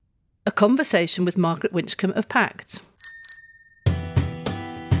conversation with Margaret Winchcomb of PACTS.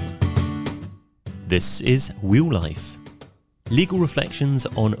 This is Wheel Life, legal reflections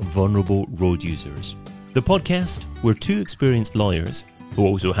on vulnerable road users. The podcast where two experienced lawyers, who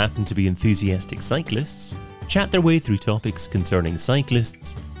also happen to be enthusiastic cyclists, chat their way through topics concerning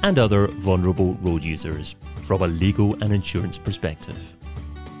cyclists and other vulnerable road users from a legal and insurance perspective.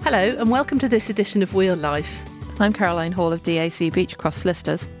 Hello and welcome to this edition of Wheel Life. I'm Caroline Hall of DAC Beechcroft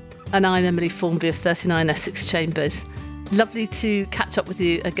Solicitors. And I'm Emily Formby of 39 Essex Chambers. Lovely to catch up with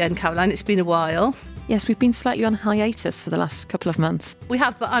you again, Caroline. It's been a while. Yes, we've been slightly on hiatus for the last couple of months. We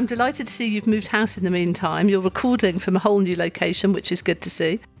have, but I'm delighted to see you've moved house in the meantime. You're recording from a whole new location, which is good to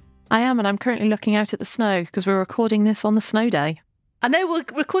see. I am, and I'm currently looking out at the snow because we're recording this on the snow day. I know we're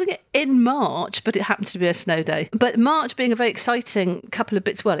recording it in March, but it happens to be a snow day. But March being a very exciting couple of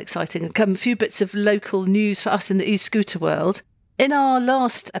bits, a few bits of local news for us in the e-scooter world. In our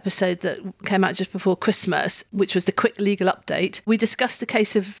last episode that came out just before Christmas, which was the quick legal update, we discussed the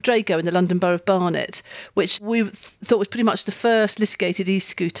case of Drago in the London Borough of Barnet, which we thought was pretty much the first litigated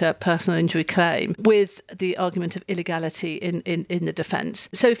e-scooter personal injury claim with the argument of illegality in the defence.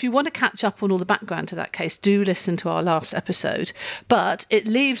 So if you want to catch up on all the background to that case, do listen to our last episode. But it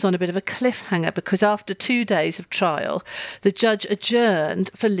leaves on a bit of a cliffhanger because after 2 days of trial, the judge adjourned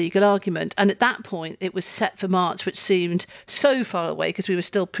for legal argument. And at that point, it was set for March, which seemed so far away because we were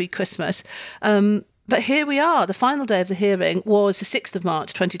still pre-Christmas. But here we are. The final day of the hearing was the 6th of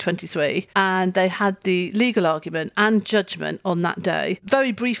March 2023, and they had the legal argument and judgment on that day.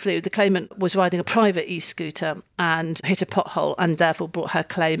 Very briefly, the claimant was riding a private e-scooter and hit a pothole and therefore brought her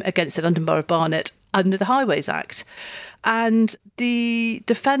claim against the London Borough of Barnet under the Highways Act. And the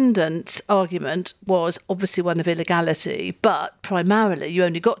defendant's argument was obviously one of illegality, but primarily you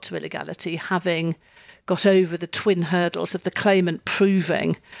only got to illegality having got over the twin hurdles of the claimant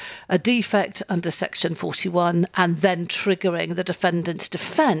proving a defect under Section 41 and then triggering the defendant's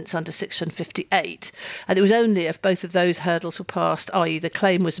defence under Section 58. And it was only if both of those hurdles were passed, i.e. the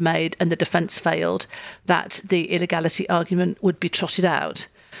claim was made and the defence failed, that the illegality argument would be trotted out.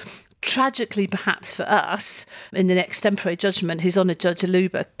 Tragically, perhaps for us, in the extempore judgment, His Honour Judge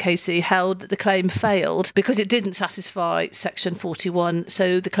Aluba Casey held that the claim failed because it didn't satisfy Section 41,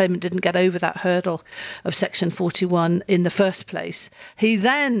 so the claimant didn't get over that hurdle of Section 41 in the first place. He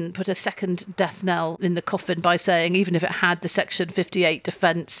then put a second death knell in the coffin by saying even if it had the Section 58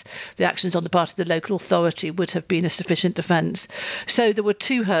 defence, the actions on the part of the local authority would have been a sufficient defence. So there were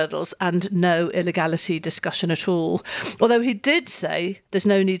two hurdles and no illegality discussion at all. Although he did say there's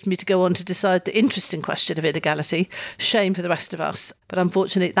no need for me to go on to decide the interesting question of illegality. Shame for the rest of us. But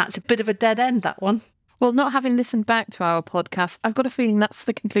unfortunately, that's a bit of a dead end, that one. Well, not having listened back to our podcast, I've got a feeling that's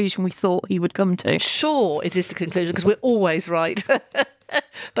the conclusion we thought he would come to. Sure, it is the conclusion, because we're always right.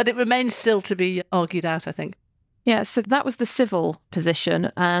 But it remains still to be argued out, I think. Yeah, so that was the civil position.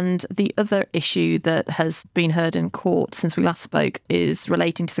 And the other issue that has been heard in court since we last spoke is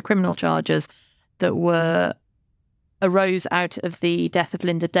relating to the criminal charges that arose out of the death of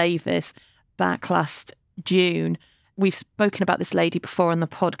Linda Davis back last June. We've spoken about this lady before on the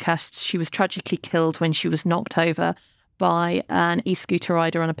podcast. She was tragically killed when she was knocked over by an e-scooter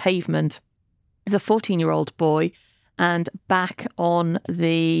rider on a pavement. It was a 14-year-old boy, and back on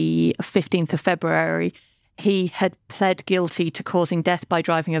the 15th of February, he had pled guilty to causing death by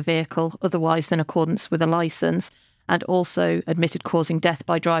driving a vehicle otherwise in accordance with a licence, and also admitted causing death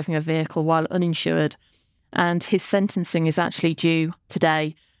by driving a vehicle while uninsured. And his sentencing is actually due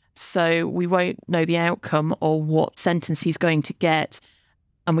today. So we won't know the outcome or what sentence he's going to get.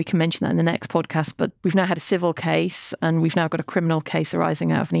 And we can mention that in the next podcast. But we've now had a civil case and we've now got a criminal case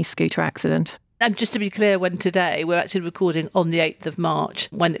arising out of an e-scooter accident. And just to be clear, when today, we're actually recording on the 8th of March.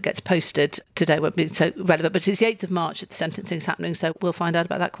 When it gets posted, today won't be so relevant, but it's the 8th of March that the sentencing is happening, so we'll find out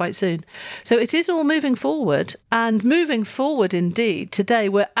about that quite soon. So it is all moving forward, and moving forward indeed. Today,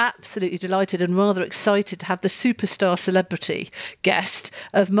 we're absolutely delighted and rather excited to have the superstar celebrity guest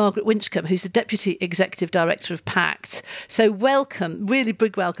of Margaret Winchcomb, who's the Deputy Executive Director of PACTS. So welcome, really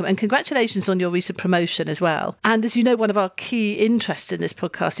big welcome, and congratulations on your recent promotion as well. And as you know, one of our key interests in this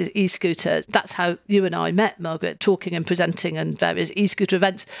podcast is e-scooters. That's how you and I met, Margaret, talking and presenting and various e-scooter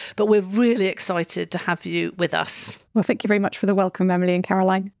events. But we're really excited to have you with us. Well, thank you very much for the welcome, Emily and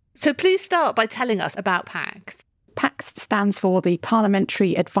Caroline. So please start by telling us about PACTS. PACTS stands for the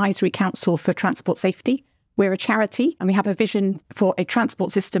Parliamentary Advisory Council for Transport Safety. We're a charity and we have a vision for a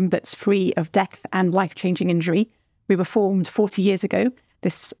transport system that's free of death and life-changing injury. We were formed 40 years ago.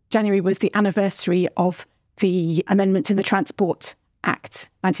 This January was the anniversary of the amendment in the Transport Act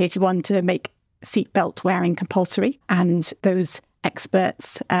 1981 to make seatbelt wearing compulsory. And those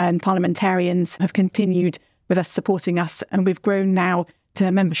experts and parliamentarians have continued with us, supporting us, and we've grown now to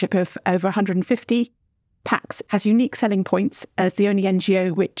a membership of over 150. PACTS has unique selling points as the only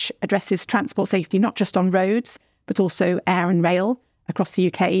NGO which addresses transport safety not just on roads, but also air and rail across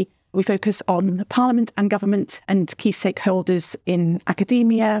the UK. We focus on Parliament and government and key stakeholders in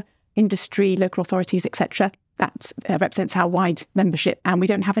academia, industry, local authorities, etc. That represents our wide membership, and we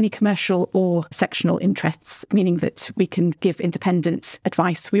don't have any commercial or sectional interests, meaning that we can give independent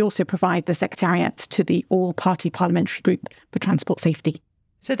advice. We also provide the secretariat to the all-party parliamentary group for transport safety.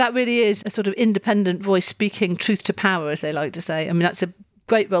 So that really is a sort of independent voice speaking truth to power, as they like to say. I mean, that's a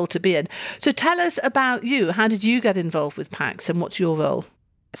great role to be in. So tell us about you. How did you get involved with PACTS and what's your role?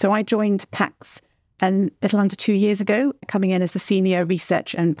 So I joined PACTS a little under 2 years ago, coming in as a senior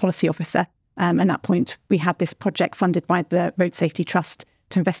research and policy officer. At that point, we had this project funded by the Road Safety Trust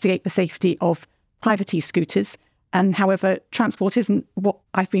to investigate the safety of private e-scooters. However, transport isn't what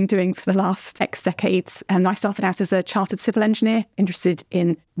I've been doing for the last X decades. I started out as a chartered civil engineer, interested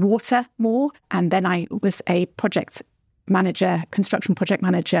in water more. And then I was a construction project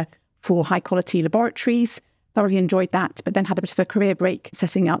manager for high quality laboratories. Thoroughly enjoyed that, but then had a bit of a career break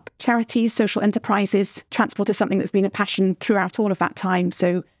setting up charities, social enterprises. Transport is something that's been a passion throughout all of that time.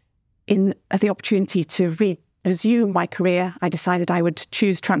 So in the opportunity to resume my career, I decided I would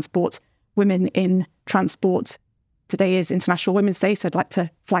choose transport, women in transport. Today is International Women's Day, so I'd like to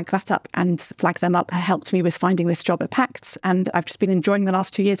flag that up and flag them up. It helped me with finding this job at PACTS, and I've just been enjoying the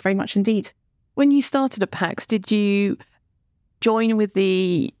last 2 years very much indeed. When you started at PACTS, did you join with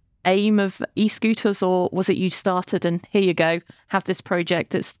the aim of e-scooters, or was it you started and here you go, have this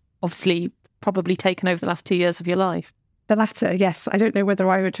project that's obviously probably taken over the last 2 years of your life? The latter, yes. I don't know whether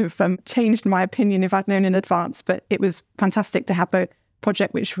I would have changed my opinion if I'd known in advance, but it was fantastic to have a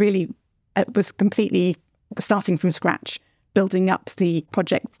project which really was completely starting from scratch, building up the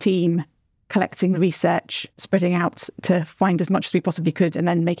project team, collecting the research, spreading out to find as much as we possibly could, and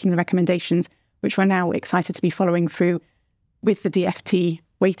then making the recommendations, which we're now excited to be following through with the DFT,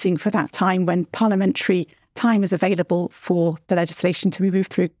 waiting for that time when parliamentary time is available for the legislation to be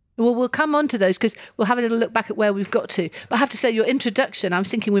moved through. Well, we'll come on to those because we'll have a little look back at where we've got to. But I have to say, your introduction, I was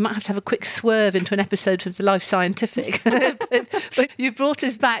thinking we might have to have a quick swerve into an episode of The Life Scientific. but you've brought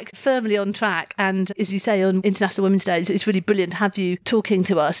us back firmly on track. And as you say, on International Women's Day, it's really brilliant to have you talking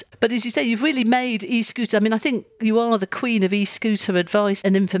to us. But as you say, you've really made e-scooter, I mean, I think you are the queen of e-scooter advice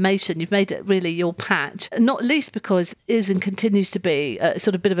and information. You've made it really your patch, not least because it is and continues to be a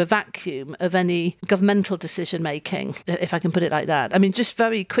sort of bit of a vacuum of any governmental decision making, if I can put it like that. I mean, just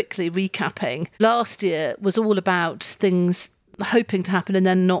very quickly recapping, last year was all about things hoping to happen and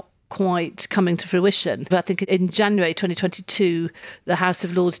then not quite coming to fruition. But I think in January 2022, the House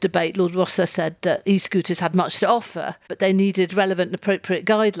of Lords debate, Lord Rosser said that e-scooters had much to offer, but they needed relevant and appropriate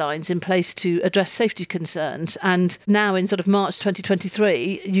guidelines in place to address safety concerns. And now in sort of March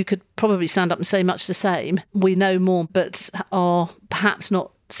 2023, you could probably stand up and say much the same. We know more, but are perhaps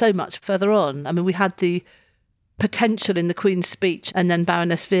not so much further on. I mean, we had the potential in the Queen's speech and then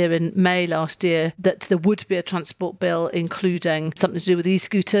Baroness Veer in May last year that there would be a transport bill including something to do with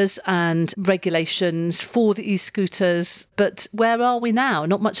e-scooters and regulations for the e-scooters. But where are we now?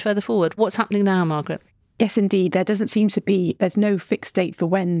 Not much further forward. What's happening now, Margaret? Yes, indeed. There doesn't seem to be, there's no fixed date for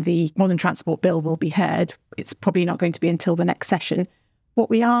when the Modern Transport Bill will be heard. It's probably not going to be until the next session. What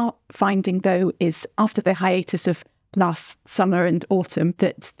we are finding, though, is after the hiatus of last summer and autumn,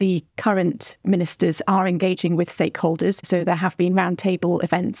 that the current ministers are engaging with stakeholders. So there have been roundtable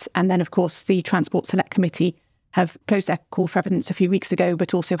events. And then, of course, the Transport Select Committee have closed their call for evidence a few weeks ago,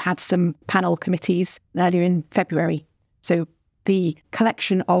 but also had some panel committees earlier in February. So the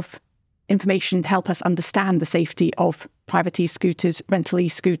collection of information to help us understand the safety of private e-scooters, rental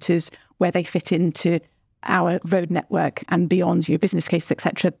e-scooters, where they fit into our road network and beyond, your business case,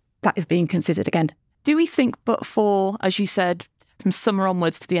 etc., that is being considered again. Do we think, but for, as you said, from summer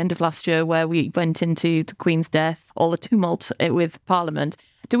onwards to the end of last year, where we went into the Queen's death, all the tumult with Parliament,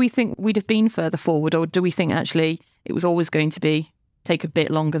 do we think we'd have been further forward, or do we think actually it was always going to take a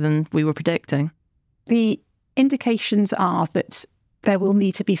bit longer than we were predicting? The indications are that there will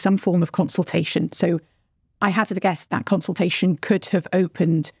need to be some form of consultation. So I hazard a guess that consultation could have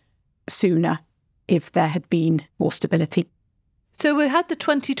opened sooner if there had been more stability. So we had the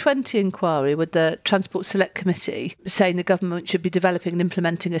 2020 inquiry with the Transport Select Committee saying the government should be developing and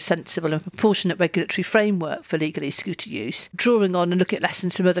implementing a sensible and proportionate regulatory framework for legal e-scooter use, drawing on and looking at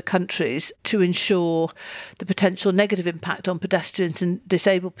lessons from other countries to ensure the potential negative impact on pedestrians and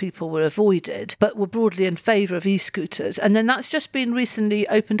disabled people were avoided, but were broadly in favour of e-scooters. And then that's just been recently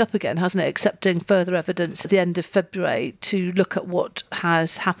opened up again, hasn't it, accepting further evidence at the end of February to look at what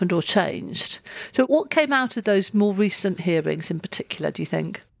has happened or changed. So what came out of those more recent hearings in particular, do you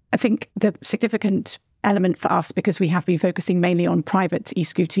think? I think the significant element for us, because we have been focusing mainly on private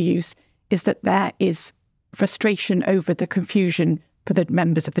e-scooter use, is that there is frustration over the confusion for the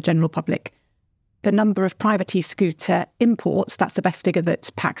members of the general public. The number of private e-scooter imports, that's the best figure that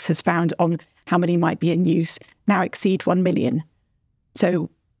PACTS has found on how many might be in use, now exceed 1 million. So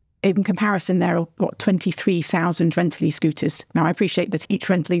in comparison, there are, 23,000 rental e-scooters. Now, I appreciate that each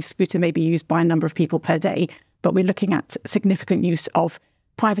rental e-scooter may be used by a number of people per day, but we're looking at significant use of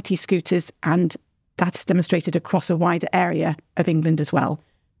private e-scooters, and that is demonstrated across a wider area of England as well.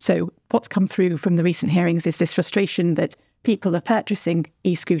 So what's come through from the recent hearings is this frustration that people are purchasing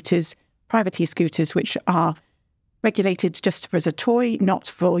e-scooters, private e-scooters, which are regulated just as a toy, not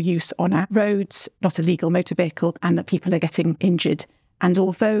for use on our roads, not a legal motor vehicle, and that people are getting injured. And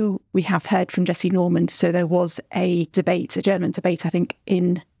although we have heard from Jesse Norman, so there was a debate, a German debate, I think,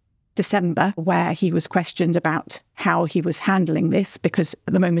 in December, where he was questioned about how he was handling this, because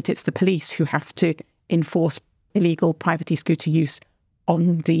at the moment it's the police who have to enforce illegal private e-scooter use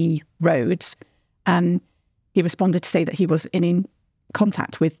on the roads. He responded to say that he was in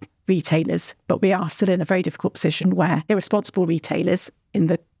contact with retailers, but we are still in a very difficult position where irresponsible retailers, in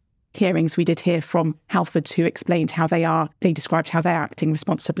the hearings we did hear from Halfords, who explained how they described how they're acting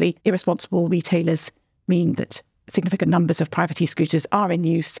responsibly. Irresponsible retailers mean that significant numbers of private e-scooters are in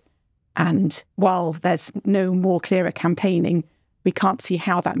use. And while there's no more clearer campaigning, we can't see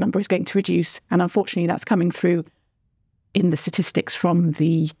how that number is going to reduce. And unfortunately, that's coming through in the statistics from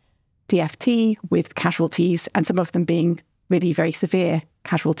the DFT with casualties, and some of them being really very severe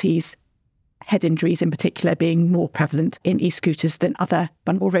casualties, head injuries in particular being more prevalent in e-scooters than other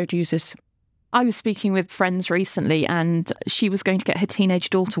vulnerable road users. I was speaking with friends recently, and she was going to get her teenage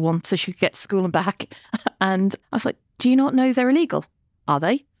daughter one so she could get to school and back. And I was like, do you not know they're illegal? Are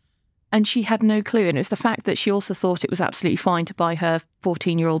they? And she had no clue. And it was the fact that she also thought it was absolutely fine to buy her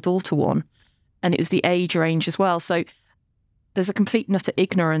 14-year-old daughter one. And it was the age range as well. So there's a complete and utter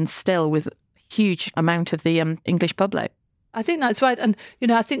ignorance still with a huge amount of the English public. I think that's right. And,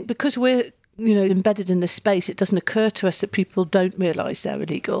 I think because we're, embedded in this space, it doesn't occur to us that people don't realise they're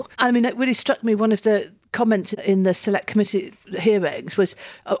illegal. I mean, it really struck me, one of the comments in the Select Committee hearings was,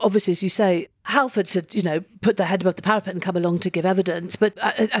 obviously, as you say, Halfords had, put their head above the parapet and come along to give evidence. But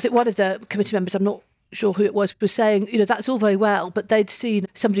I think one of the committee members, I'm not sure who it was saying, that's all very well, but they'd seen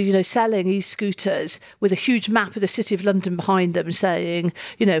somebody, selling e-scooters with a huge map of the City of London behind them saying,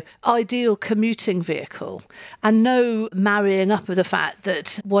 ideal commuting vehicle, and no marrying up of the fact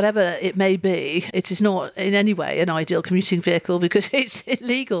that whatever it may be, it is not in any way an ideal commuting vehicle because it's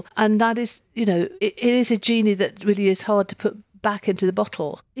illegal. And that is, it is a genie that really is hard to put back into the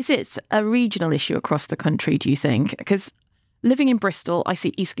bottle. Is it a regional issue across the country, do you think? Because living in Bristol, I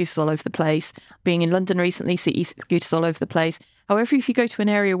see e-scooters all over the place. Being in London recently, see e-scooters all over the place. However, if you go to an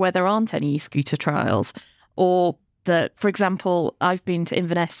area where there aren't any e-scooter trials, or that, for example, I've been to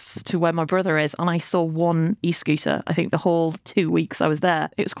Inverness to where my brother is, and I saw one e-scooter, I think the whole 2 weeks I was there.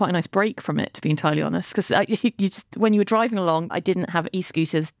 It was quite a nice break from it, to be entirely honest, because when you were driving along, I didn't have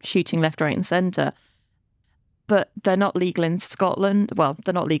e-scooters shooting left, right and centre. But they're not legal in Scotland. Well,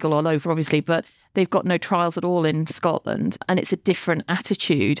 they're not legal all over, obviously, but they've got no trials at all in Scotland. And it's a different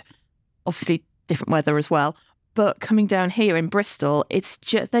attitude, obviously different weather as well. But coming down here in Bristol,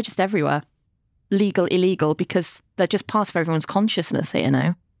 they're just everywhere. Legal, illegal, because they're just part of everyone's consciousness here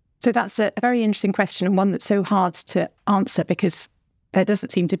now. So that's a very interesting question, and one that's so hard to answer because there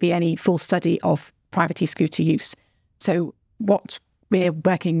doesn't seem to be any full study of private e-scooter use. So what we're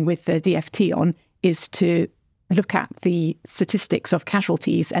working with the DFT on is to look at the statistics of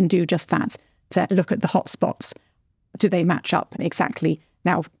casualties and do just that, to look at the hotspots. Do they match up exactly?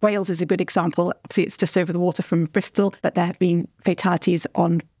 Now, Wales is a good example. Obviously, it's just over the water from Bristol, but there have been fatalities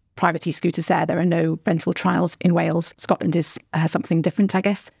on private e-scooters there. There are no rental trials in Wales. Scotland is something different, I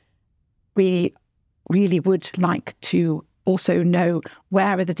guess. We really would like to also know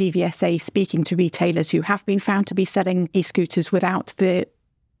where are the DVSA speaking to retailers who have been found to be selling e-scooters without the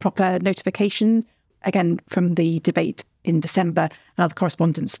proper notification. Again, from the debate in December and other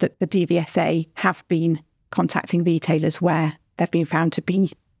correspondence, that the DVSA have been contacting retailers where they've been found to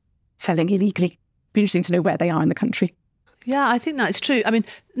be selling illegally. It'd be interesting to know where they are in the country. Yeah, I think that's true. I mean,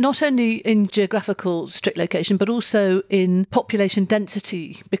 not only in geographical strict location, but also in population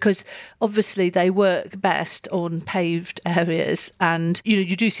density, because obviously they work best on paved areas. And,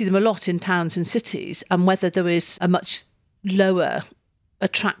 you do see them a lot in towns and cities, and whether there is a much lower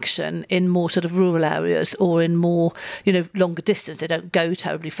attraction in more sort of rural areas or in more, longer distance. They don't go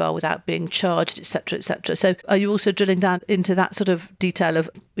terribly far without being charged, etc., etc. So are you also drilling down into that sort of detail of,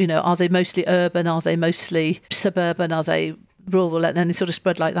 are they mostly urban? Are they mostly suburban? Are they rural? And any sort of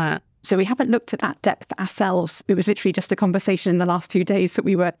spread like that? So we haven't looked at that depth ourselves. It was literally just a conversation in the last few days that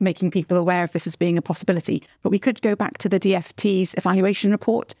we were making people aware of this as being a possibility. But we could go back to the DFT's evaluation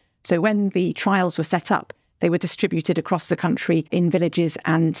report. So when the trials were set up, they were distributed across the country in villages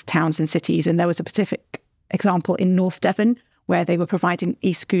and towns and cities. And there was a specific example in North Devon where they were providing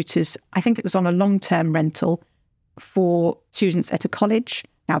e-scooters. I think it was on a long-term rental for students at a college.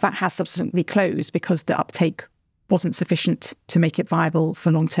 Now, that has subsequently closed because the uptake wasn't sufficient to make it viable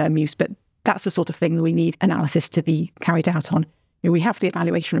for long-term use. But that's the sort of thing that we need analysis to be carried out on. We have the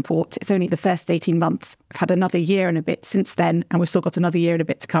evaluation report. It's only the first 18 months. We've had another year and a bit since then, and we've still got another year and a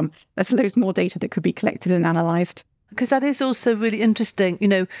bit to come. There's loads more data that could be collected and analysed. Because that is also really interesting.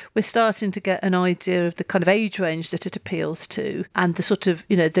 We're starting to get an idea of the kind of age range that it appeals to, and the sort of,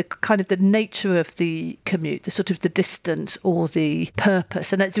 the kind of the nature of the commute, the sort of the distance or the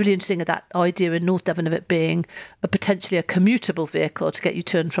purpose. And it's really interesting that idea in North Devon of it being potentially a commutable vehicle to get you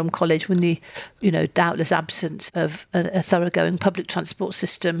to and from college when the, doubtless absence of a thoroughgoing public transport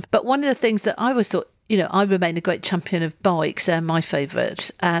system. But one of the things that I always thought, I remain a great champion of bikes. They're my favourite.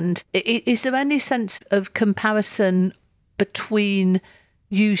 And is there any sense of comparison between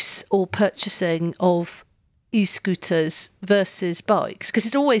use or purchasing of e-scooters versus bikes? Because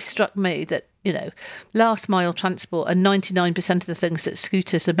it always struck me that, last mile transport and 99% of the things that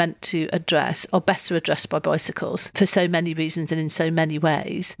scooters are meant to address are better addressed by bicycles for so many reasons and in so many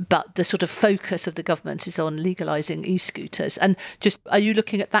ways. But the sort of focus of the government is on legalising e-scooters. And just, are you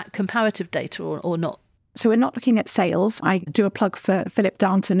looking at that comparative data or not? So we're not looking at sales. I do a plug for Philip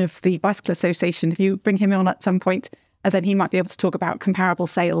Darnton of the Bicycle Association. If you bring him on at some point, then he might be able to talk about comparable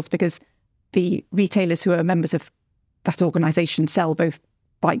sales, because the retailers who are members of that organisation sell both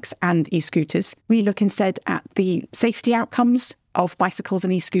bikes and e-scooters. We look instead at the safety outcomes of bicycles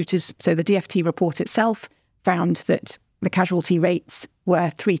and e-scooters. So the DFT report itself found that the casualty rates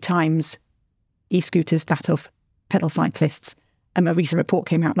were 3 times e-scooters that of pedal cyclists. A recent report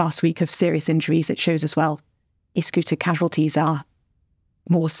came out last week of serious injuries. It shows as well e-scooter casualties are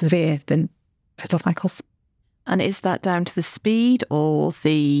more severe than pedal cycles. And is that down to the speed or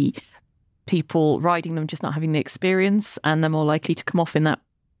the people riding them just not having the experience and they're more likely to come off in that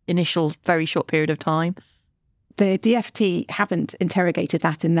initial very short period of time? The DFT haven't interrogated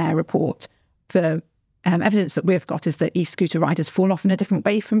that in their report. The evidence that we've got is that e-scooter riders fall off in a different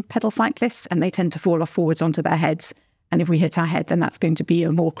way from pedal cyclists, and they tend to fall off forwards onto their heads. And if we hit our head, then that's going to be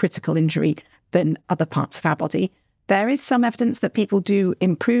a more critical injury than other parts of our body. There is some evidence that people do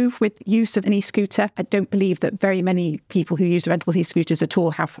improve with use of an e-scooter. I don't believe that very many people who use rental e-scooters at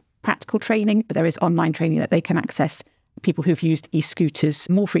all have practical training, but there is online training that they can access. People who've used e-scooters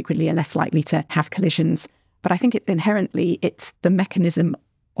more frequently are less likely to have collisions. But I think it's the mechanism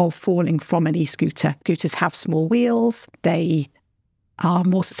of falling from an e-scooter. Scooters have small wheels. They are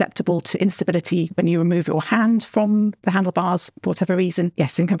more susceptible to instability when you remove your hand from the handlebars for whatever reason.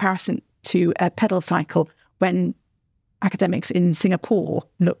 Yes, in comparison to a pedal cycle, when academics in Singapore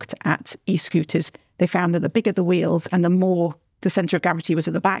looked at e-scooters, they found that the bigger the wheels and the more the centre of gravity was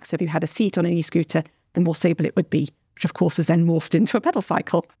at the back. So if you had a seat on an e-scooter, the more stable it would be, which of course has then morphed into a pedal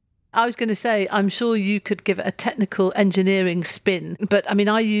cycle. I was going to say, I'm sure you could give it a technical engineering spin. But I mean,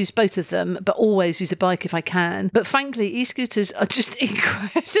 I use both of them, but always use a bike if I can. But frankly, e-scooters are just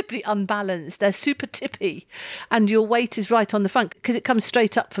incredibly unbalanced. They're super tippy and your weight is right on the front because it comes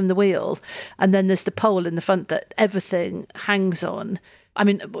straight up from the wheel. And then there's the pole in the front that everything hangs on. I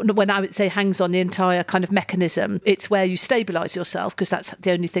mean, when I would say hangs on the entire kind of mechanism, it's where you stabilise yourself because that's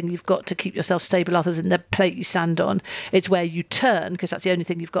the only thing you've got to keep yourself stable other than the plate you stand on. It's where you turn because that's the only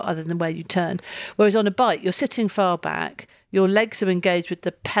thing you've got other than where you turn. Whereas on a bike, you're sitting far back, your legs are engaged with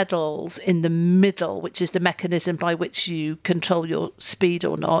the pedals in the middle, which is the mechanism by which you control your speed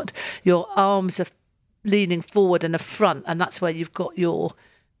or not. Your arms are leaning forward and a front, and that's where you've got your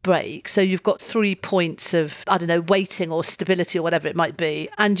brake. So you've got 3 points of, weighting or stability or whatever it might be.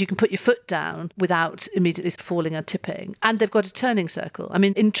 And you can put your foot down without immediately falling and tipping. And they've got a turning circle. I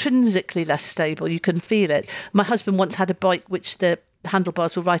mean, intrinsically less stable. You can feel it. My husband once had a bike which the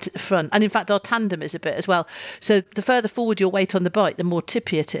handlebars were right at the front. And in fact, our tandem is a bit as well. So the further forward your weight on the bike, the more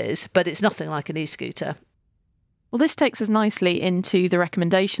tippy it is. But it's nothing like an e-scooter. Well, this takes us nicely into the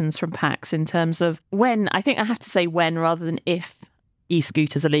recommendations from PACTS in terms of when, I think I have to say when rather than if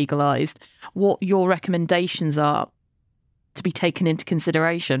e-scooters are legalised, what your recommendations are to be taken into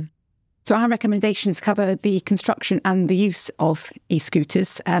consideration. So our recommendations cover the construction and the use of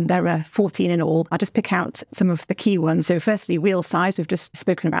e-scooters, and there are 14 in all. I'll just pick out some of the key ones. So firstly, wheel size, we've just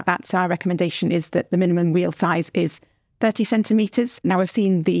spoken about that. So our recommendation is that the minimum wheel size is 30 centimetres. Now we've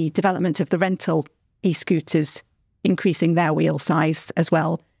seen the development of the rental e-scooters increasing their wheel size as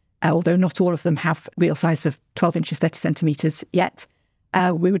well, although not all of them have wheel size of 12 inches, 30 centimetres yet.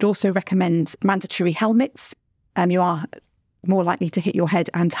 We would also recommend mandatory helmets. You are more likely to hit your head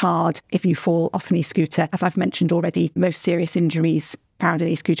and hard if you fall off an e-scooter. As I've mentioned already, most serious injuries found in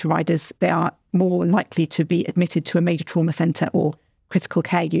e-scooter riders, they are more likely to be admitted to a major trauma centre or critical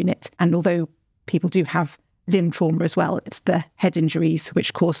care unit. And although people do have limb trauma as well, it's the head injuries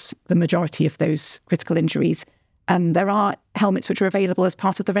which cause the majority of those critical injuries. There are helmets which are available as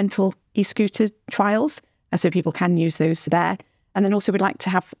part of the rental e-scooter trials, so people can use those there. And then also we'd like to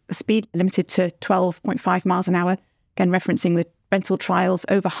have the speed limited to 12.5 miles an hour. Again, referencing the rental trials,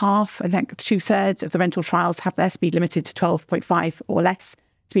 over half, I think 2/3 of the rental trials have their speed limited to 12.5 or less.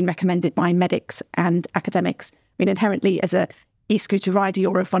 It's been recommended by medics and academics. I mean, inherently, as a e-scooter rider,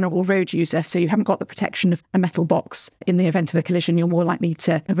 you're a vulnerable road user, so you haven't got the protection of a metal box. In the event of a collision, you're more likely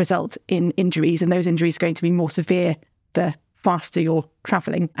to result in injuries, and those injuries are going to be more severe the faster you're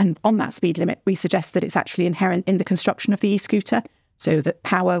travelling. And on that speed limit, we suggest that it's actually inherent in the construction of the e-scooter, so that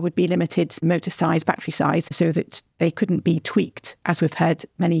power would be limited, motor size, battery size, so that they couldn't be tweaked, as we've heard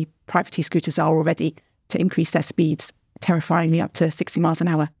many private e-scooters are already, to increase their speeds terrifyingly up to 60 miles an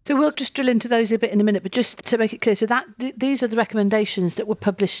hour. So we'll just drill into those a bit in a minute, but just to make it clear, so that these are the recommendations that were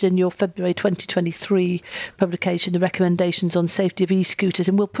published in your February 2023 publication, the recommendations on safety of e-scooters,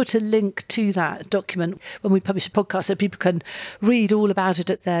 and we'll put a link to that document when we publish a podcast so people can read all about it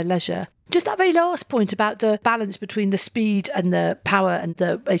at their leisure. Just that very last point about the balance between the speed and the power and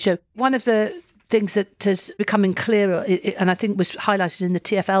the ratio. One of the things that has becoming clearer, and I think was highlighted in the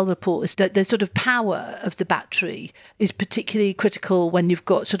TfL report, is that the sort of power of the battery is particularly critical when you've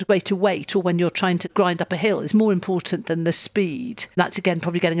got sort of greater weight or when you're trying to grind up a hill. It's more important than the speed. That's, again,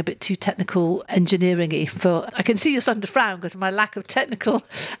 probably getting a bit too technical engineering-y. I can see you're starting to frown because my lack of technical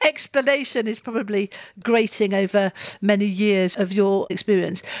explanation is probably grating over many years of your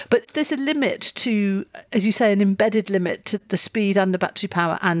experience. But there's a limit to, as you say, an embedded limit to the speed and the battery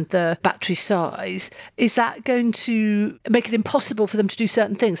power and the battery size. Is that going to make it impossible for them to do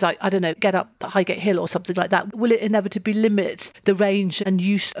certain things, like, I don't know, get up the Highgate Hill or something like that? Will it inevitably limit the range and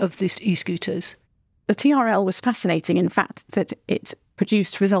use of these e-scooters? The TRL was fascinating, in fact, that it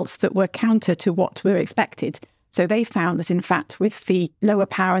produced results that were counter to what were expected. So they found that, in fact, with the lower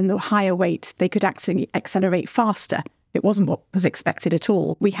power and the higher weight, they could actually accelerate faster. It wasn't what was expected at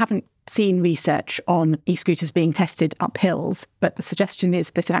all. We haven't seen research on e-scooters being tested up hills, but the suggestion is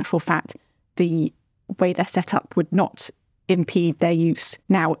that in actual fact, the way they're set up would not impede their use.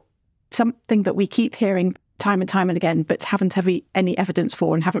 Now, something that we keep hearing time and time and again, but haven't have any evidence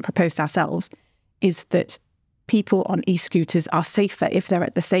for and haven't proposed ourselves, is that people on e-scooters are safer if they're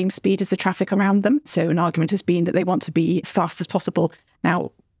at the same speed as the traffic around them. So an argument has been that they want to be as fast as possible.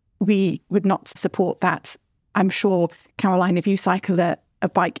 Now, we would not support that. I'm sure, Caroline, if you cycle a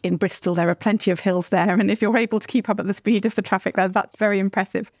bike in Bristol, there are plenty of hills there. And if you're able to keep up at the speed of the traffic there, that's very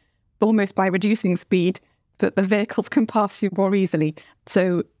impressive. Almost by reducing speed, that the vehicles can pass you more easily.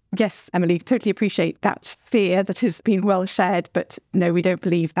 So yes, Emily, totally appreciate that fear that has been well shared, but no, we don't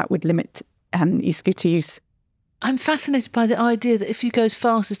believe that would limit e-scooter use. I'm fascinated by the idea that if you go as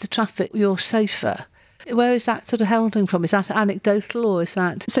fast as the traffic, you're safer. Where is that sort of heralding from? Is that anecdotal or is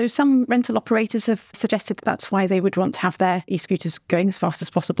that... So some rental operators have suggested that that's why they would want to have their e-scooters going as fast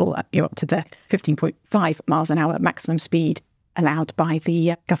as possible, up to the 15.5 miles an hour maximum speed allowed by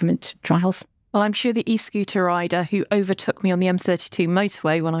the government trials. Well, I'm sure the e-scooter rider who overtook me on the M32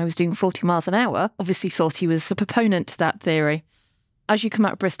 motorway when I was doing 40 miles an hour obviously thought he was a proponent to that theory. As you come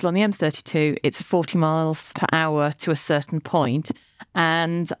out of Bristol on the M32, it's 40 miles per hour to a certain point,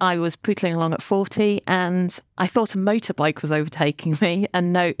 and I was pootling along at 40, and I thought a motorbike was overtaking me,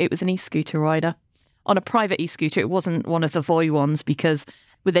 and no, it was an e-scooter rider. On a private e-scooter, it wasn't one of the Voi ones, because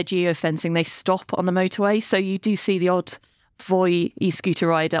with their geofencing, they stop on the motorway, so you do see the odd Voi e-scooter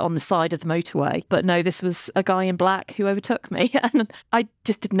rider on the side of the motorway. But no, this was a guy in black who overtook me, and I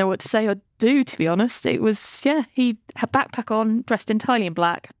just didn't know what to say or do, to be honest. It was, he had backpack on, dressed entirely in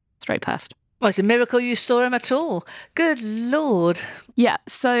black, straight past. Well, it's a miracle you saw him at all. Good Lord. Yeah,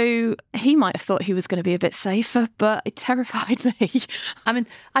 so he might have thought he was going to be a bit safer, but it terrified me. I mean,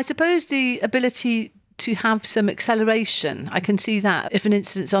 I suppose the ability to have some acceleration. I can see that if an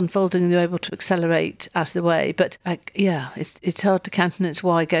incident's unfolding and you're able to accelerate out of the way. But it's hard to countenance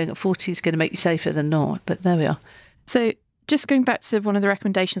why going at 40 is going to make you safer than not. But there we are. So just going back to one of the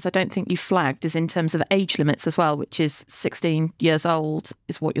recommendations I don't think you flagged is in terms of age limits as well, which is 16 years old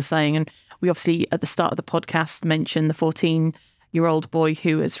is what you're saying. And we obviously at the start of the podcast mentioned the 14-year-old boy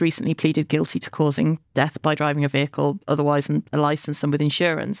who has recently pleaded guilty to causing death by driving a vehicle otherwise than a licence and with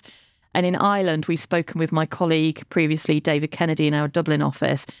insurance. And in Ireland, we've spoken with my colleague previously, David Kennedy, in our Dublin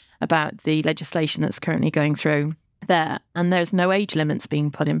office about the legislation that's currently going through there. And there's no age limits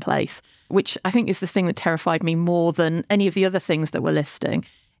being put in place, which I think is the thing that terrified me more than any of the other things that we're listing,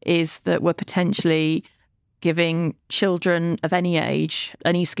 is that we're potentially giving children of any age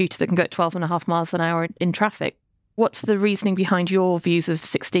an e-scooter that can go at 12.5 miles an hour in traffic. What's the reasoning behind your views of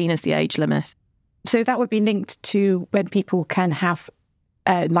 16 as the age limit? So that would be linked to when people can have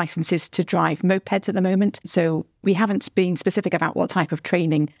licenses to drive mopeds at the moment. So we haven't been specific about what type of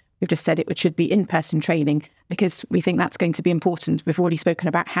training. We've just said it should be in-person training because we think that's going to be important. We've already spoken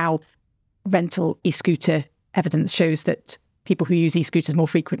about how rental e-scooter evidence shows that people who use e-scooters more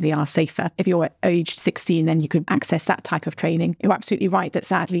frequently are safer. If you're aged 16, then you could access that type of training. You're absolutely right that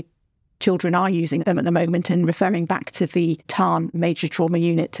sadly children are using them at the moment, and referring back to the Tarn Major Trauma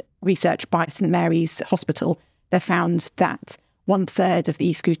Unit research by St Mary's Hospital, they found that 1/3 of the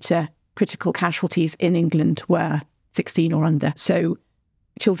e-scooter critical casualties in England were 16 or under. So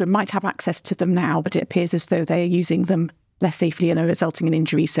children might have access to them now, but it appears as though they are using them less safely and are resulting in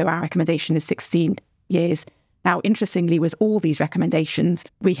injury. So our recommendation is 16 years. Now, interestingly, with all these recommendations,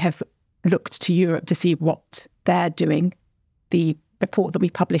 we have looked to Europe to see what they're doing. The report that we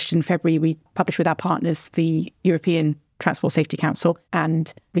published in February, we published with our partners, the European Transport Safety Council,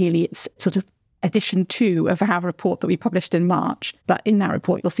 and really it's sort of edition 2 of our report that we published in March. But in that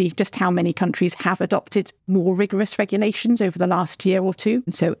report, you'll see just how many countries have adopted more rigorous regulations over the last year or two.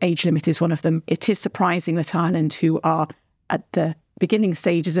 And so age limit is one of them. It is surprising that Ireland, who are at the beginning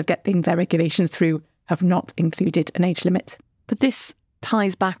stages of getting their regulations through, have not included an age limit. But this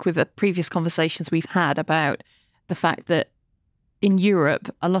ties back with the previous conversations we've had about the fact that in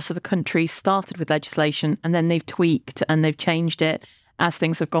Europe, a lot of the countries started with legislation and then they've tweaked and they've changed it as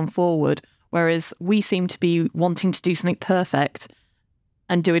things have gone forward. Whereas we seem to be wanting to do something perfect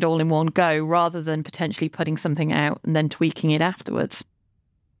and do it all in one go rather than potentially putting something out and then tweaking it afterwards.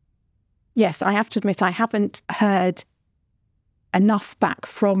 Yes, I have to admit I haven't heard enough back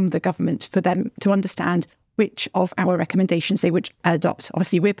from the government for them to understand which of our recommendations they would adopt.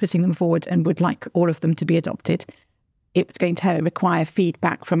 Obviously, we're putting them forward and would like all of them to be adopted. It's going to require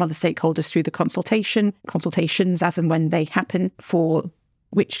feedback from other stakeholders through the consultations as and when they happen for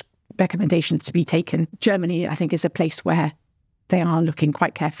which recommendations to be taken. Germany, I think, is a place where they are looking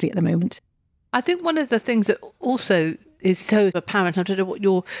quite carefully at the moment. I think one of the things that also is so apparent, I don't know what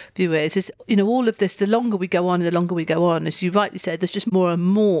your view is, all of this, the longer we go on, as you rightly said, there's just more and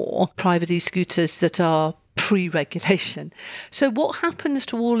more private e-scooters that are pre-regulation. So what happens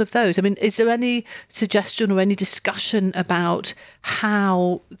to all of those? I mean, is there any suggestion or any discussion about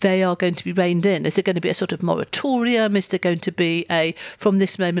how they are going to be reined in? Is there going to be a sort of moratorium? Is there going to be from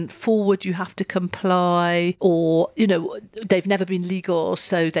this moment forward, you have to comply? Or, they've never been legal,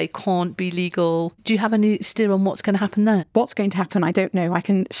 so they can't be legal. Do you have any steer on what's going to happen there? What's going to happen, I don't know. I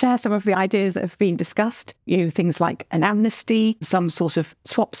can share some of the ideas that have been discussed. Things like an amnesty, some sort of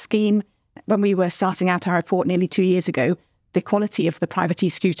swap scheme. When we were starting out our report nearly 2 years ago, the quality of the private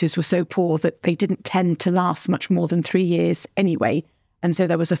e-scooters was so poor that they didn't tend to last much more than 3 years anyway. And so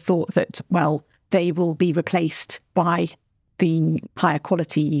there was a thought that, well, they will be replaced by the higher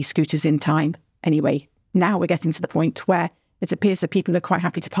quality e-scooters in time anyway. Now we're getting to the point where it appears that people are quite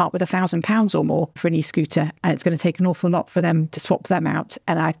happy to part with £1,000 or more for an e-scooter, and it's going to take an awful lot for them to swap them out.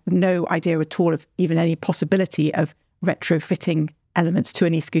 And I have no idea at all of even any possibility of retrofitting elements to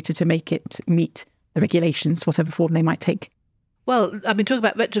an e-scooter to make it meet the regulations, whatever form they might take. Well, I mean, talking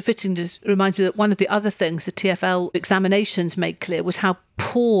about retrofitting just reminds me that one of the other things the TfL examinations made clear was how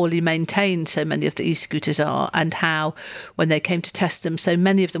poorly maintained so many of the e-scooters are, and how when they came to test them, so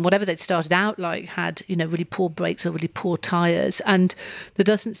many of them, whatever they'd started out like, had, really poor brakes or really poor tyres. And there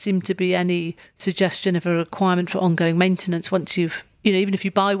doesn't seem to be any suggestion of a requirement for ongoing maintenance once you've even if you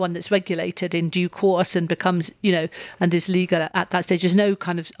buy one that's regulated in due course and becomes, and is legal at that stage, there's no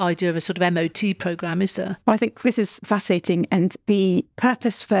kind of idea of a sort of MOT programme, is there? Well, I think this is fascinating. And the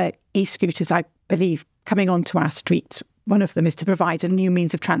purpose for e-scooters, I believe, coming onto our streets, one of them is to provide a new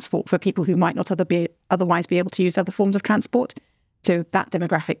means of transport for people who might not otherwise be able to use other forms of transport. So that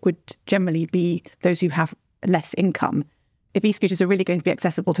demographic would generally be those who have less income. If e-scooters are really going to be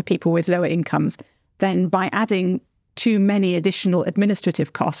accessible to people with lower incomes, then by adding too many additional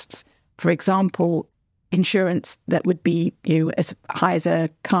administrative costs, for example, insurance that would be as high as a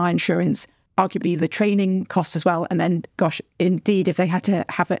car insurance, arguably the training costs as well. And then, indeed, if they had to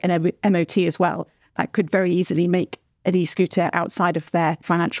have an MOT as well, that could very easily make an e-scooter outside of their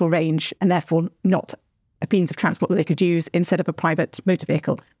financial range and therefore not a means of transport that they could use instead of a private motor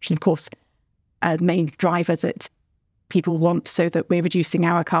vehicle, which is, of course, a main driver that people want so that we're reducing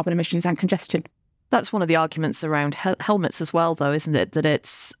our carbon emissions and congestion. That's one of the arguments around helmets as well, though, isn't it? That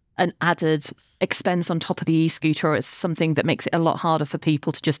it's an added expense on top of the e-scooter, or it's something that makes it a lot harder for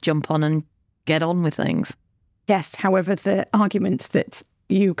people to just jump on and get on with things. Yes, however, the argument that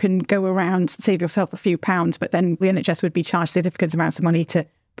you can go around, save yourself a few pounds, but then the NHS would be charged significant amounts of money to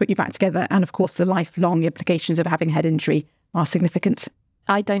put you back together. And of course, the lifelong implications of having head injury are significant.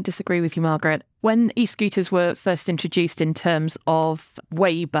 I don't disagree with you, Margaret. When e-scooters were first introduced in terms of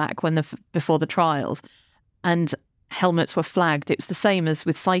way back before the trials and helmets were flagged, it was the same as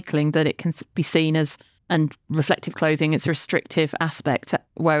with cycling, that it can be seen as, and reflective clothing, it's a restrictive aspect,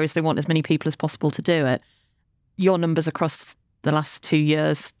 whereas they want as many people as possible to do it. Your numbers across the last 2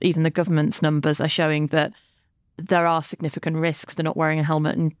 years, even the government's numbers, are showing that there are significant risks to not wearing a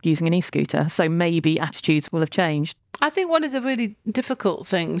helmet and using an e-scooter. So maybe attitudes will have changed. I think one of the really difficult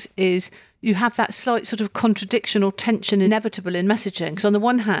things is you have that slight sort of contradiction or tension inevitable in messaging. Because on the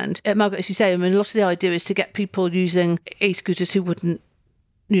one hand, Margaret, as you say, a lot of the idea is to get people using e-scooters who wouldn't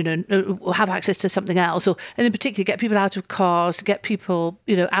have access to something else, and in particular get people out of cars, get people,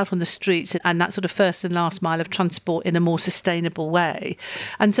 out on the streets, and that sort of first and last mile of transport in a more sustainable way.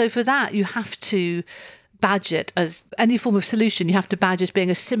 And so for that, you have to badge it as any form of solution. You have to badge as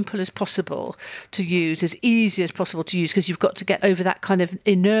being as simple as possible to use, as easy as possible to use, because you've got to get over that kind of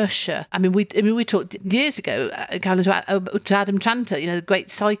inertia. We talked years ago, kind of to Adam Chanter, the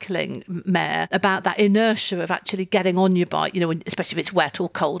great cycling mayor, about that inertia of actually getting on your bike, especially if it's wet or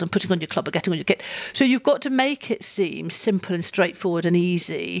cold, and putting on your club or getting on your kit. So you've got to make it seem simple and straightforward and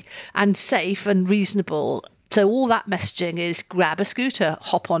easy and safe and reasonable. So all that messaging is grab a scooter,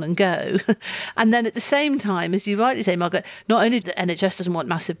 hop on and go. And then at the same time, as you rightly say, Margaret, not only the NHS doesn't want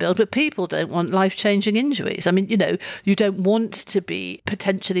massive bills, but people don't want life-changing injuries. You don't want to be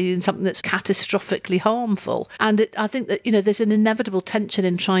potentially in something that's catastrophically harmful. And I think that, there's an inevitable tension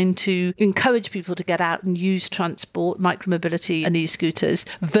in trying to encourage people to get out and use transport, micromobility and e-scooters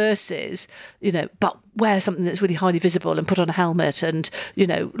versus, but wear something that's really highly visible and put on a helmet, and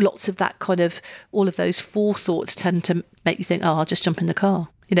lots of that kind of, all of those forethoughts tend to make you think, I'll just jump in the car.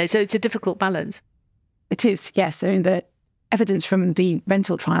 So it's a difficult balance. It is, yes. So the evidence from the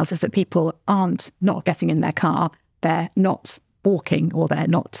rental trials is that people aren't not getting in their car, they're not walking or they're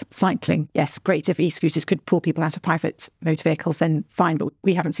not cycling. Yes, great, if e-scooters could pull people out of private motor vehicles, then fine, but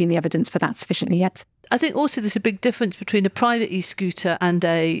we haven't seen the evidence for that sufficiently yet. I think also there's a big difference between a private e-scooter and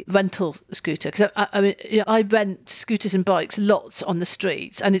a rental scooter. Because I rent scooters and bikes lots on the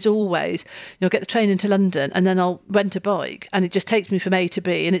streets, and it's always, get the train into London and then I'll rent a bike and it just takes me from A to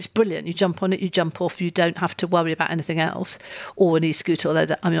B, and it's brilliant. You jump on it, you jump off, you don't have to worry about anything else. Or an e-scooter,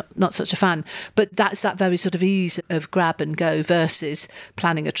 although I'm not such a fan. But that's that very sort of ease of grab and go versus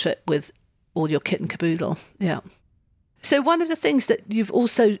planning a trip with all your kit and caboodle. Yeah. So one of the things that you've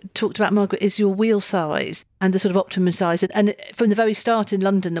also talked about, Margaret, is your wheel size and the sort of optimum size. And from the very start in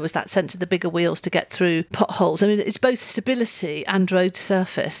London, there was that sense of the bigger wheels to get through potholes. It's both stability and road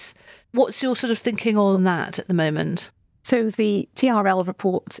surface. What's your sort of thinking on that at the moment? So the TRL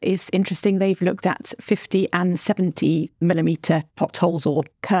report is interesting. They've looked at 50 and 70 millimetre potholes or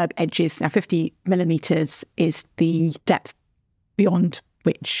curb edges. Now, 50 millimetres is the depth beyond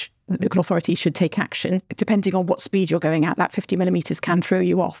which the local authority should take action. Depending on what speed you're going at, that 50 millimetres can throw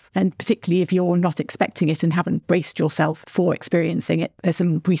you off. And particularly if you're not expecting it and haven't braced yourself for experiencing it. There's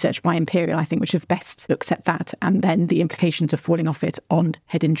some research by Imperial, I think, which have best looked at that, and then the implications of falling off it on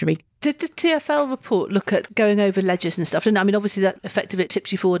head injury. Did the TfL report look at going over ledges and stuff? And obviously that effectively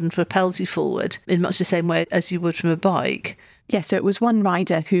tips you forward and propels you forward in much the same way as you would from a bike. Yeah, so it was one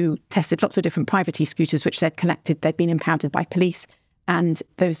rider who tested lots of different private e-scooters, which they'd collected. They'd been impounded by police. And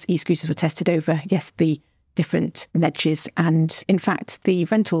those e-scooters were tested over, yes, the different ledges. And in fact, the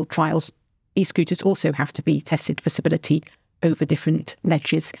rental trials, e-scooters also have to be tested for stability over different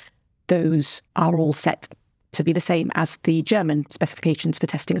ledges. Those are all set to be the same as the German specifications for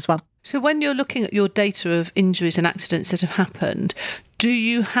testing as well. So when you're looking at your data of injuries and accidents that have happened, do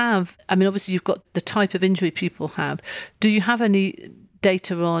you have, obviously you've got the type of injury people have, do you have any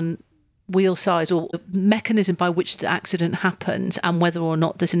data on wheel size or mechanism by which the accident happens and whether or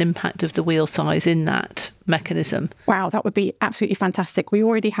not there's an impact of the wheel size in that mechanism. Wow, that would be absolutely fantastic. We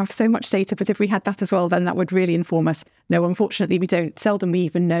already have so much data, but if we had that as well, then that would really inform us. No, unfortunately, we don't. Seldom we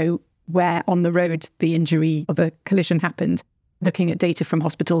even know where on the road the injury of a collision happened. Looking at data from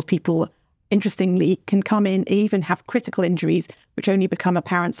hospitals, people, interestingly, can come in, even have critical injuries, which only become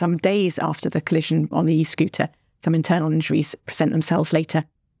apparent some days after the collision on the e-scooter. Some internal injuries present themselves later.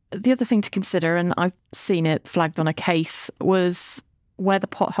 The other thing to consider, and I've seen it flagged on a case, was where the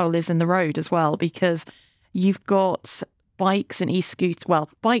pothole is in the road as well, because you've got bikes and e-scooters. Well,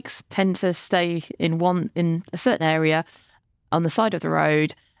 bikes tend to stay in a certain area on the side of the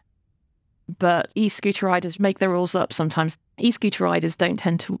road, but e-scooter riders make their rules up sometimes. E-scooter riders don't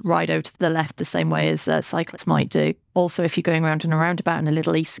tend to ride over to the left the same way as cyclists might do. Also, if you're going around in a roundabout in a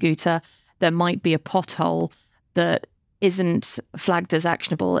little e-scooter, there might be a pothole that isn't flagged as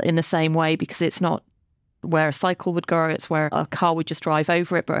actionable in the same way because it's not where a cycle would go, it's where a car would just drive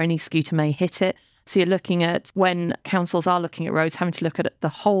over it, but an e-scooter may hit it. So you're looking at, when councils are looking at roads, having to look at the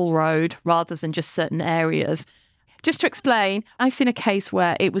whole road rather than just certain areas. Just to explain, I've seen a case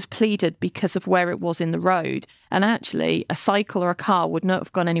where it was pleaded because of where it was in the road. And actually, a cycle or a car would not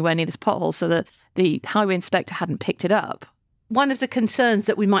have gone anywhere near this pothole so that the highway inspector hadn't picked it up. One of the concerns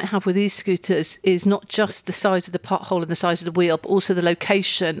that we might have with e-scooters is not just the size of the pothole and the size of the wheel, but also the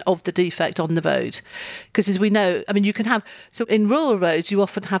location of the defect on the road. Because as we know, I mean, you can have, so in rural roads, you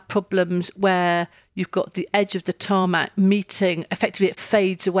often have problems where you've got the edge of the tarmac meeting, effectively it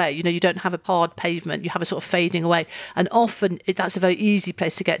fades away. You know, you don't have a hard pavement, you have a sort of fading away. And often that's a very easy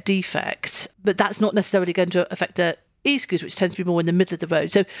place to get defects, but that's not necessarily going to affect a e-scooter, which tends to be more in the middle of the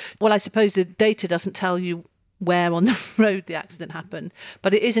road. So, well, I suppose the data doesn't tell you where on the road the accident happened.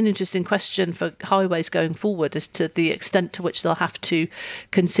 But it is an interesting question for highways going forward as to the extent to which they'll have to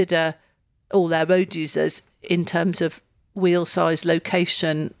consider all their road users in terms of wheel size,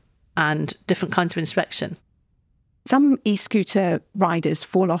 location, and different kinds of inspection. Some e-scooter riders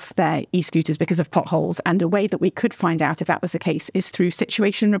fall off their e-scooters because of potholes, and a way that we could find out if that was the case is through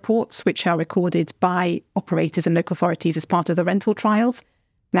situation reports, which are recorded by operators and local authorities as part of the rental trials.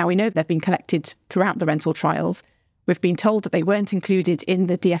 Now, we know they've been collected throughout the rental trials. We've been told that they weren't included in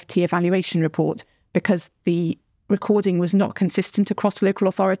the DFT evaluation report because the recording was not consistent across local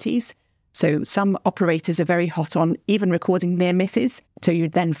authorities. So some operators are very hot on even recording near misses. So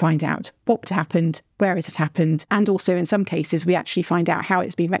you'd then find out what had happened, where it had happened. And also in some cases, we actually find out how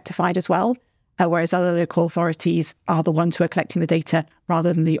it's been rectified as well. Whereas other local authorities are the ones who are collecting the data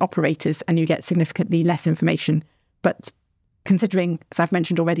rather than the operators, and you get significantly less information. But considering, as I've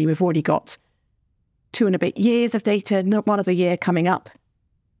mentioned already, we've already got 2 and a bit years of data, not one other year coming up,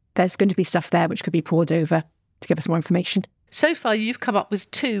 there's going to be stuff there which could be poured over to give us more information. So far, you've come up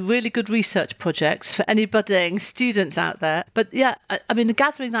with 2 really good research projects for any budding students out there. But yeah, I mean,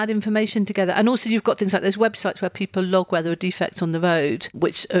 gathering that information together, and also you've got things like those websites where people log where there are defects on the road,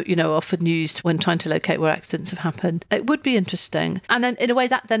 which are often used when trying to locate where accidents have happened. It would be interesting. And then in a way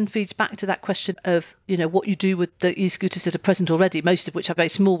that then feeds back to that question of, what you do with the e-scooters that are present already, most of which have very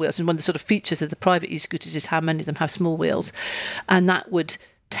small wheels. And one of the sort of features of the private e-scooters is how many of them have small wheels. And that would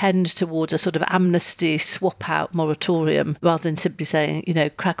tend towards a sort of amnesty, swap out moratorium rather than simply saying,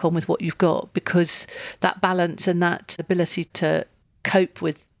 crack on with what you've got, because that balance and that ability to cope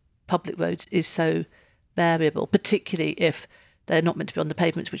with public roads is so variable, particularly if they're not meant to be on the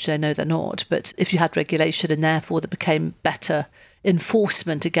pavements, which they know they're not. But if you had regulation and therefore there became better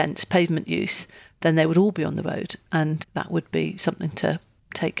enforcement against pavement use, then they would all be on the road. And that would be something to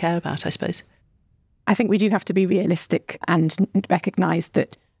take care about, I suppose. I think we do have to be realistic and recognise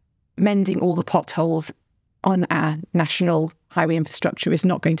that mending all the potholes on our national highway infrastructure is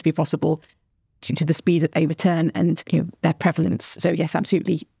not going to be possible due to the speed that they return and their prevalence. So yes,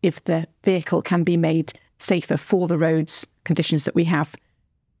 absolutely, if the vehicle can be made safer for the roads conditions that we have,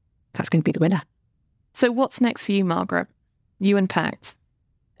 that's going to be the winner. So what's next for you, Margaret? You and PACTS?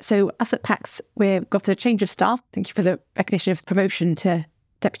 So us at PACTS, we've got a change of staff. Thank you for the recognition of promotion to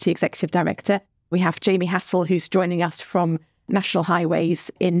Deputy Executive Director. We have Jamie Hassel, who's joining us from National Highways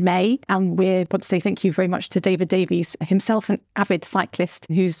in May. And we want to say thank you very much to David Davies, himself an avid cyclist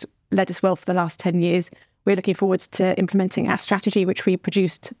who's led us well for the last 10 years. We're looking forward to implementing our strategy, which we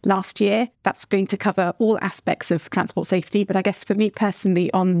produced last year. That's going to cover all aspects of transport safety. But I guess for me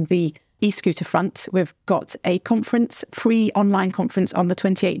personally, on the e-scooter front, we've got a conference, free online conference on the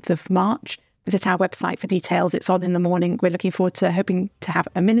 28th of March. Visit our website for details. It's on in the morning. We're looking forward to hoping to have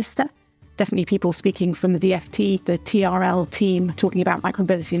a minister, definitely people speaking from the DFT, the TRL team, talking about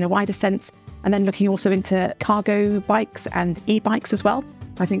micromobility in a wider sense, and then looking also into cargo bikes and e-bikes as well.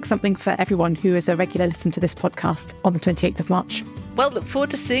 I think something for everyone who is a regular listener to this podcast on the 28th of March. Well, look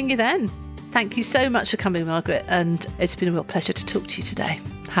forward to seeing you then. Thank you so much for coming, Margaret, and it's been a real pleasure to talk to you today.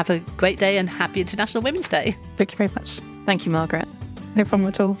 Have a great day and happy International Women's Day. Thank you very much. Thank you, Margaret. No problem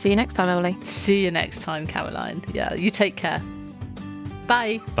at all. See you next time, Emily. See you next time, Caroline. Yeah, you take care.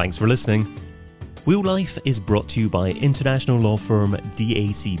 Bye. Thanks for listening. Wheel Life is brought to you by international law firm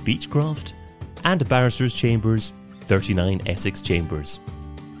DAC Beechcroft and Barristers Chambers 39 Essex Chambers.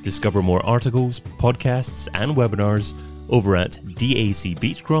 Discover more articles, podcasts and webinars over at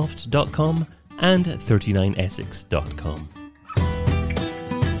dacbeechcroft.com and 39essex.com.